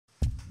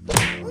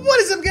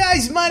What is up,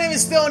 guys? My name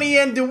is Tony,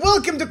 and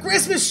welcome to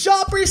Christmas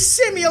Shopper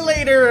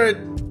Simulator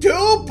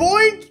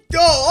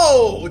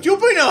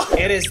 2.0.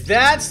 It is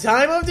that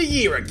time of the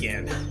year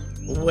again,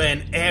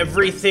 when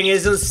everything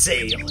is on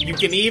sale. You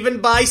can even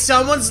buy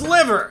someone's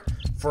liver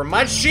for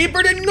much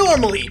cheaper than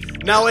normally.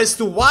 Now, as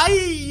to why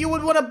you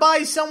would want to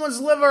buy someone's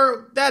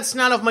liver, that's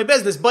none of my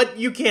business, but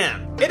you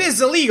can. It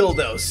is illegal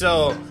though,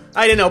 so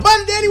I don't know.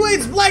 But anyway,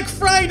 it's Black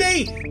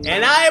Friday,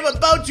 and I am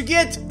about to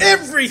get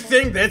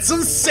everything that's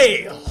on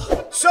sale.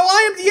 So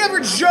I am the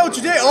average Joe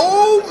today.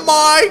 Oh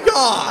my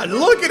god,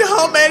 look at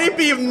how many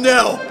people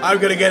know. I'm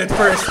gonna get it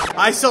first.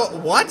 I saw,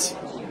 what?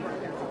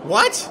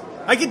 What?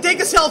 I can take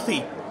a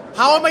selfie.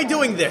 How am I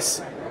doing this?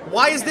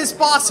 Why is this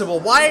possible?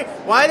 Why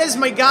does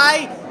my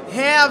guy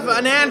have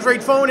an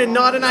Android phone and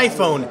not an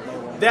iPhone?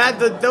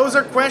 Those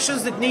are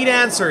questions that need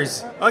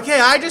answers. Okay,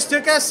 I just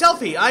took a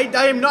selfie. I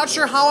am not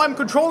sure how I'm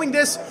controlling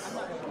this,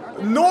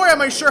 nor am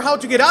I sure how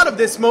to get out of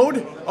this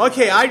mode.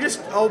 Okay,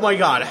 oh my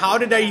god, how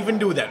did I even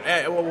do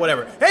that?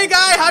 Whatever. Hey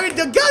guy, how you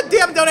doing?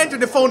 Goddamn, don't enter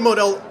the phone mode.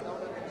 Oh.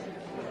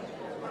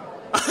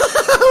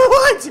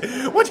 What?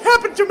 What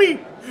happened to me?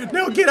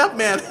 No, get up,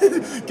 man.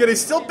 Can I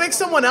still pick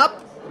someone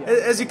up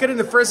as you could in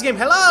the first game?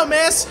 Hello,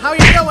 miss. How you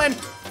doing?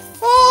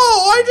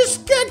 Oh, I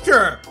just kicked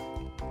her.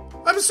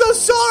 I'm so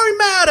sorry,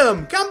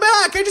 madam. Come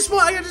back. I just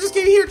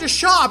came here to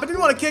shop. I didn't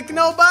want to kick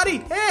nobody.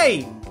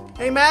 Hey,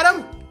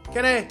 madam.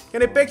 Can I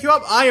pick you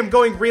up? I am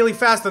going really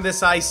fast on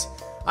this ice.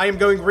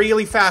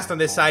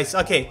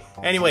 Okay.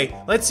 Anyway,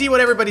 let's see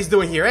what everybody's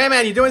doing here. Hey,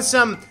 man, you doing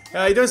some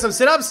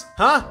sit-ups?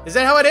 Huh? Is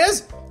that how it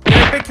is? Can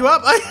I pick you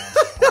up?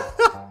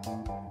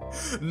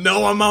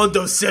 No amount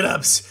of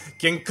sit-ups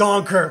can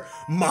conquer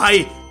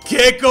my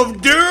kick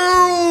of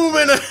doom,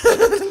 and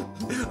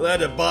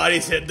let the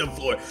bodies hit the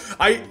floor.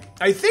 I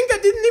think I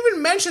didn't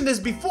even mention this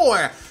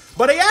before,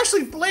 but I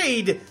actually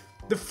played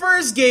the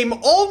first game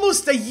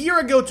almost a year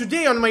ago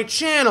today on my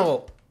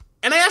channel,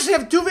 and I actually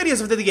have 2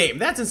 videos of the game.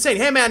 That's insane.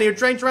 Hey man, you're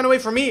trying to run away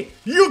from me?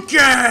 You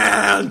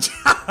can't!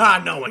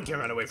 No one can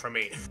run away from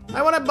me.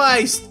 I want to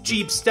buy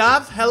cheap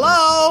stuff.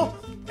 Hello?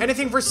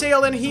 Anything for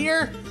sale in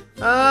here?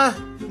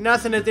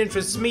 Nothing that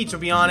interests me, to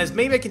be honest.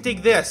 Maybe I can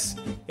take this.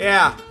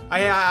 Yeah,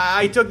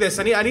 I took this.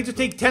 I need to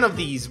take 10 of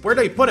these. Where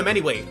do I put them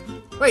anyway?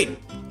 Wait,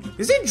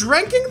 is he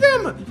drinking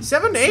them?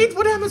 7, 8?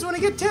 What happens when I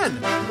get 10?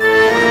 Oh,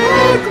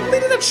 I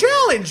completed a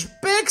challenge.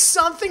 Pick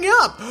something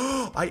up.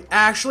 I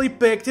actually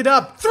picked it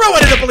up. Throw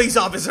it at a police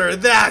officer.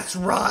 That's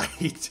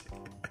right.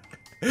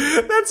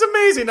 That's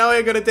amazing. Now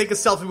I'm gonna take a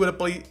selfie with a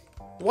police.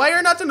 Why are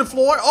you not on the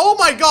floor? Oh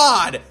my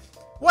god.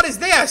 What is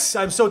this?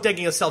 I'm so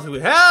taking a selfie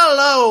with.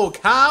 Hello,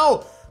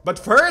 cow. But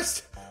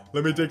first,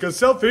 let me take a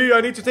selfie.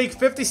 I need to take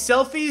 50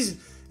 selfies,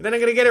 and then I'm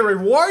gonna get a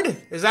reward?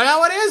 Is that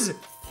how it is?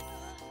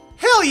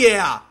 Hell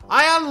yeah!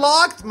 I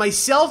unlocked my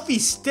selfie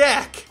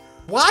stick.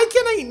 Why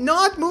can I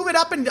not move it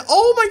up and...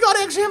 Oh my god,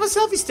 I actually have a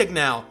selfie stick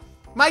now.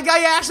 My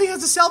guy actually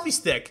has a selfie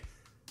stick.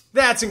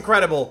 That's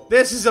incredible.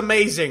 This is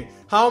amazing.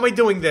 How am I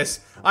doing this?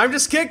 I'm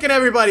just kicking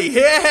everybody.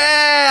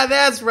 Yeah,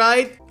 that's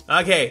right.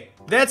 Okay,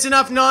 that's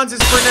enough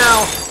nonsense for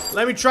now.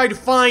 Let me try to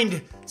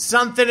find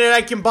something that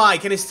I can buy.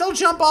 Can I still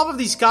jump off of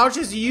these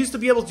couches? You used to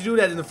be able to do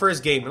that in the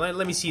first game.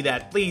 Let me see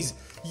that, please.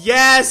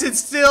 Yes, it's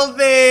still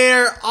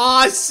there.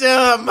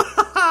 Awesome.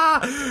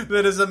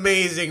 That is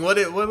amazing. What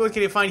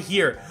can you find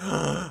here?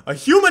 A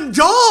human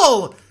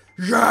doll.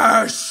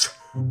 Yes.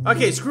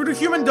 Okay, screw the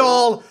human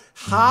doll.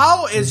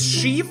 How is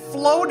she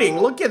floating?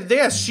 Look at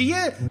this. She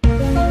is...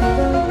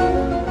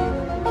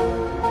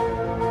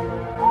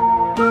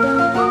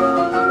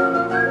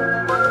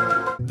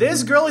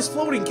 This girl is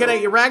floating. Can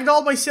I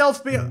ragdoll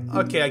myself?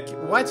 Okay,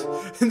 what?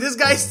 This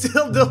guy's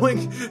still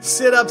doing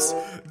sit-ups.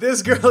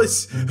 This girl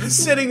is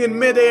sitting in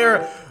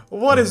midair.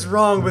 What is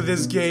wrong with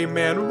this game,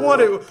 man?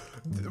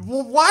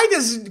 Why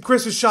does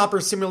Christmas Shopper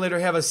Simulator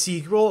have a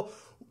sequel?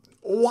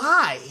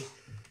 Why?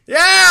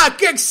 Yeah,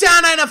 kick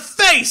Santa in the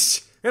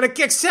face! Gonna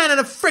kick Santa in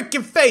the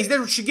freaking face.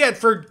 That's what you get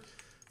for...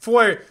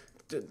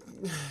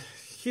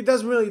 He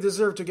doesn't really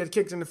deserve to get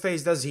kicked in the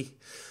face, does he?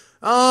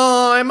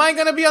 Oh, am I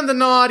gonna be on the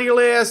naughty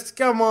list?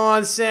 Come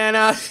on,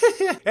 Santa.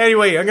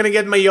 Anyway, I'm gonna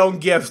get my own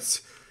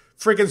gifts.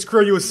 Freaking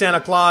screw you,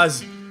 Santa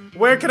Claus.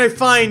 Where can I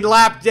find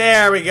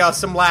there we go,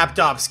 some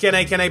laptops. Can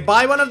I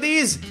buy one of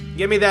these?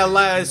 Give me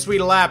that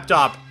sweet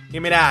laptop.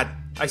 Give me that.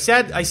 I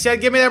said,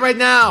 give me that right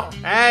now.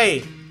 Hey,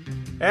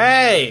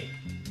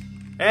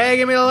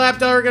 give me the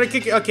laptop. We're gonna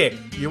kick you. Okay,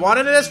 you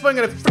wanted this one?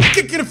 I'm gonna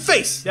kick you in the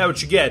face. That's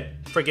what you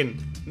get, freaking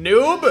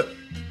noob.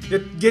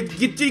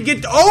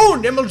 Get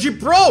owned, MLG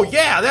Pro.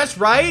 Yeah, that's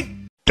right.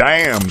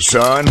 Damn,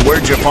 son,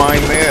 where'd you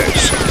find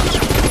this?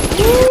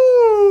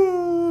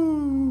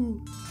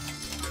 Ooh.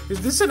 Is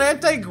this an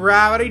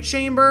anti-gravity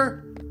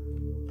chamber?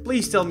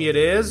 Please tell me it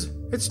is.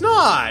 It's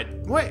not.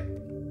 Wait.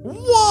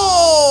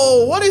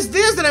 Whoa! What is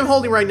this that I'm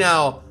holding right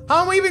now?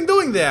 How am I even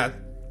doing that?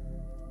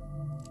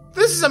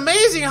 This is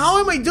amazing. How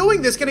am I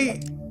doing this? Can I...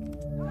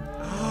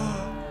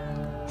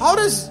 How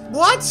does...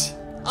 What?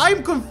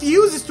 I'm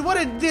confused as to what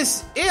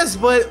this is,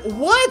 but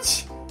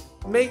what?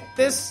 Make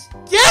this...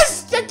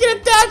 Yes! I can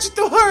attach it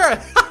to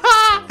her!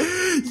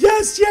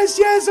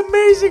 yes,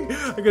 amazing.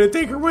 I'm gonna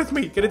take her with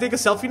me. Can I take a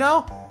selfie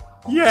now?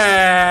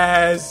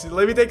 Yes,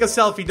 let me take a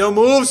selfie. Don't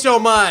move so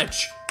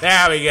much.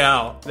 There we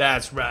go.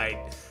 That's right.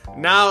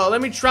 Now,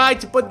 let me try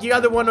to put the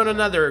other one on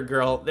another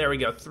girl. There we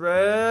go.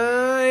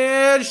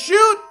 And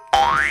shoot.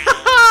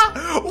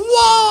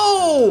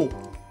 Whoa.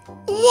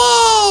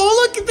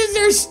 Whoa, look at this.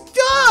 They're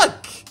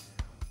stuck.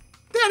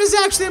 That is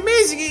actually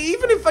amazing.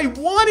 Even if I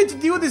wanted to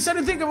do this, I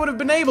don't think I would have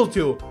been able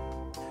to.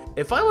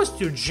 If I was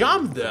to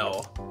jump,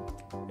 though,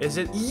 is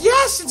it?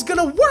 Yes, it's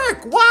gonna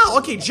work. Wow.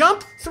 Okay,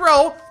 jump,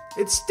 throw.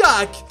 It's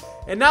stuck.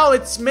 And now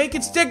let's make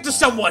it stick to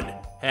someone.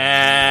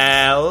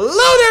 Hello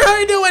there, how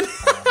you doing?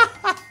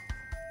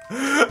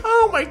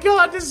 Oh my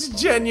god, this is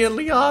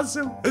genuinely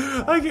awesome.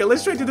 Okay,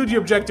 let's try to do the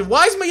objective.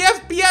 Why is my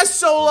FPS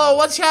so low?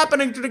 What's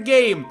happening to the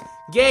game?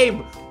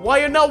 Game, why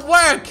you not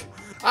work?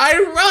 I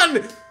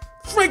run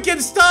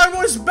freaking Star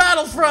Wars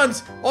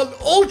Battlefront on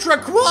ultra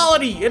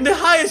quality in the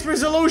highest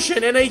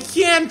resolution, and I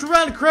can't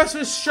run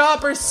Christmas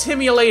Shopper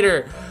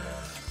Simulator.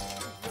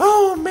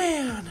 Oh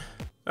man.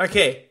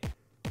 Okay.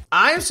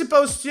 I'm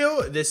supposed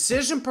to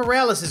decision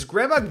paralysis.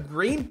 Grab a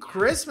green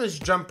Christmas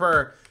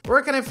jumper.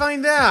 Where can I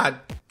find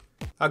that?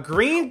 A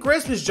green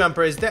Christmas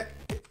jumper. Is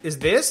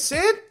this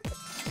it?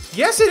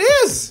 Yes, it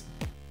is.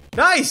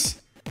 Nice.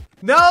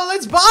 Now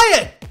let's buy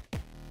it.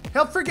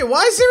 Hell freaking,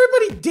 why is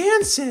everybody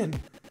dancing?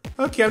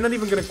 Okay, I'm not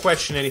even gonna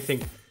question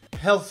anything.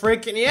 Hell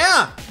freaking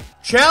yeah.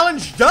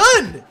 Challenge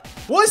done.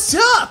 What's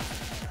up?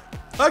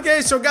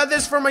 Okay, so got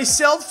this for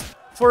myself,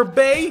 for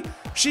Bay.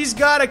 She's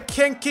got a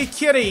kinky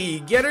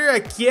kitty. Get her a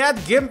cat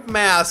gimp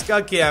mask.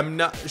 Okay, I'm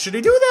not. Should I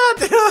do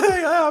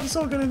that? I'm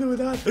so gonna do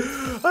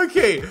that.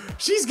 Okay,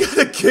 she's got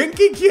a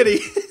kinky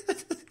kitty.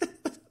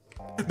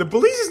 The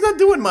police is not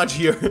doing much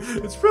here.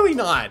 It's really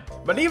not.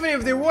 But even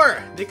if they were,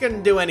 they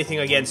couldn't do anything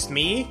against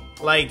me.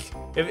 Like,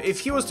 if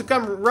he was to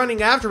come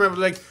running after me, I'd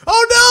be like,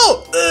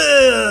 oh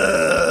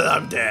no!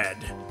 I'm dead.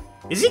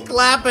 Is he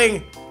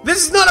clapping?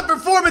 This is not a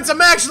performance.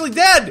 I'm actually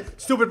dead.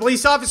 Stupid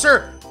police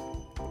officer.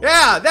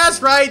 Yeah,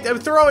 that's right. I'm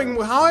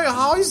throwing.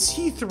 How is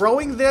he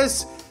throwing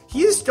this?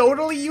 He is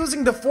totally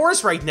using the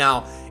force right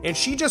now. And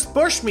she just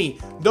pushed me.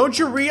 Don't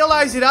you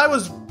realize that I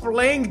was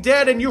playing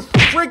dead and you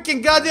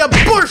freaking goddamn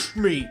pushed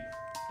me?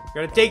 I'm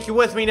gonna take you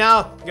with me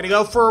now. I'm gonna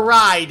go for a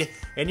ride.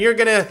 And you're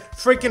gonna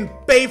freaking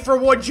pay for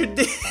what you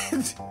did.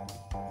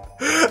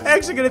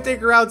 Actually gonna take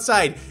her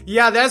outside.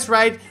 Yeah, that's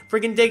right.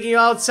 Freaking taking you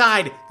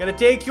outside. Gonna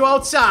take you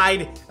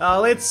outside.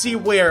 Let's see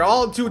where.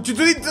 All to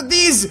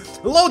these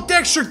low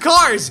texture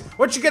cars.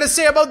 What you gonna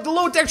say about the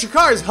low texture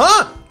cars,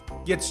 huh?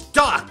 Get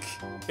stuck.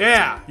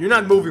 Yeah, you're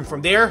not moving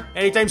from there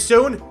anytime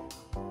soon.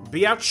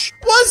 Bitch.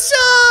 What's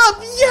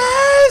up?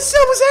 Yes!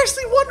 I was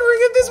actually wondering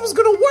if this was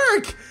gonna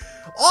work.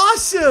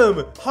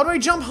 Awesome! How do I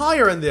jump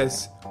higher in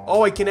this?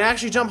 Oh, I can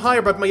actually jump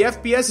higher, but my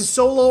FPS is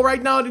so low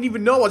right now I didn't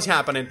even know what's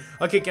happening.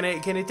 Okay, can I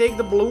take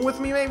the balloon with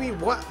me maybe?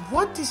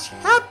 What is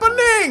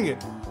happening?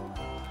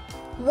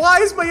 Why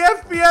is my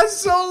FPS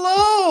so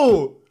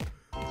low?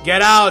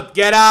 Get out,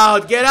 get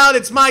out, get out,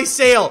 it's my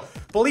sale.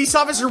 Police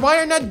officer, why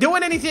are you not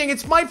doing anything?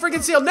 It's my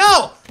freaking sale.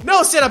 No!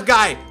 No, sit-up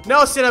guy.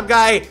 No, sit-up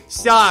guy.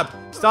 Stop.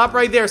 Stop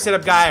right there,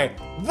 sit-up guy.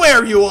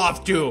 Where are you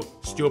off to?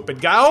 Stupid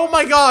guy. Oh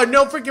my god,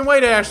 no freaking way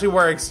that actually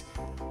works.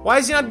 Why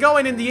is he not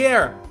going in the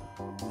air?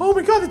 Oh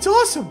my god, that's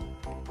awesome!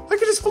 I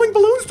can just fling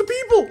balloons to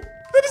people!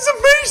 That is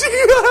amazing!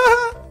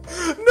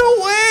 No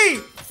way!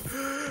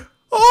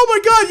 Oh my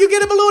god, you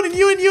get a balloon and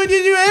you,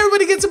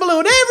 everybody gets a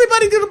balloon!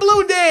 Everybody do the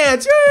balloon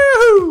dance!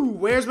 Yoo-hoo!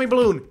 Where's my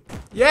balloon?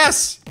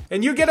 Yes!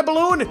 And you get a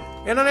balloon,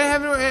 and I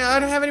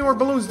don't have any more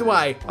balloons, do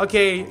I?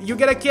 Okay, you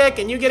get a kick,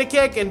 and you get a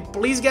kick, and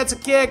Police gets a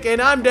kick,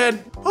 and I'm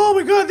dead. Oh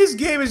my god, this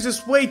game is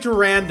just way too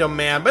random,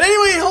 man. But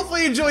anyway,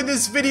 hopefully you enjoyed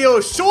this video.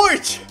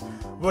 Short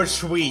but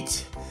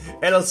sweet.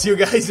 And I'll see you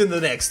guys in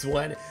the next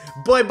one.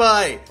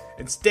 Bye-bye,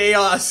 and stay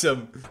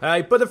awesome.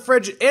 I put the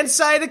fridge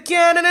inside the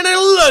cannon, and I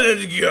let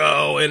it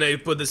go. And I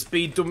put the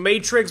speed to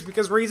matrix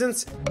because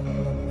reasons.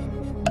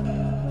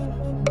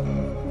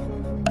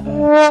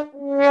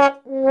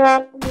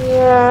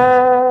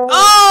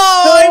 Oh,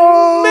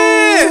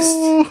 I missed!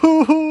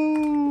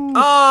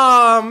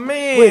 Oh,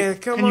 man,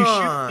 Wait, come can you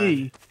on. shoot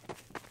me?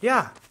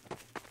 Yeah.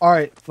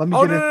 Alright, let me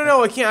Oh, get in.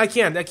 no, I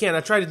can't.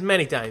 I tried it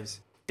many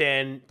times.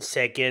 10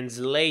 seconds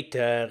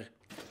later.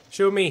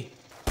 Shoot me.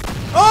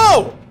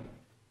 Oh!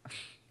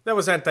 That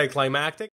was anticlimactic.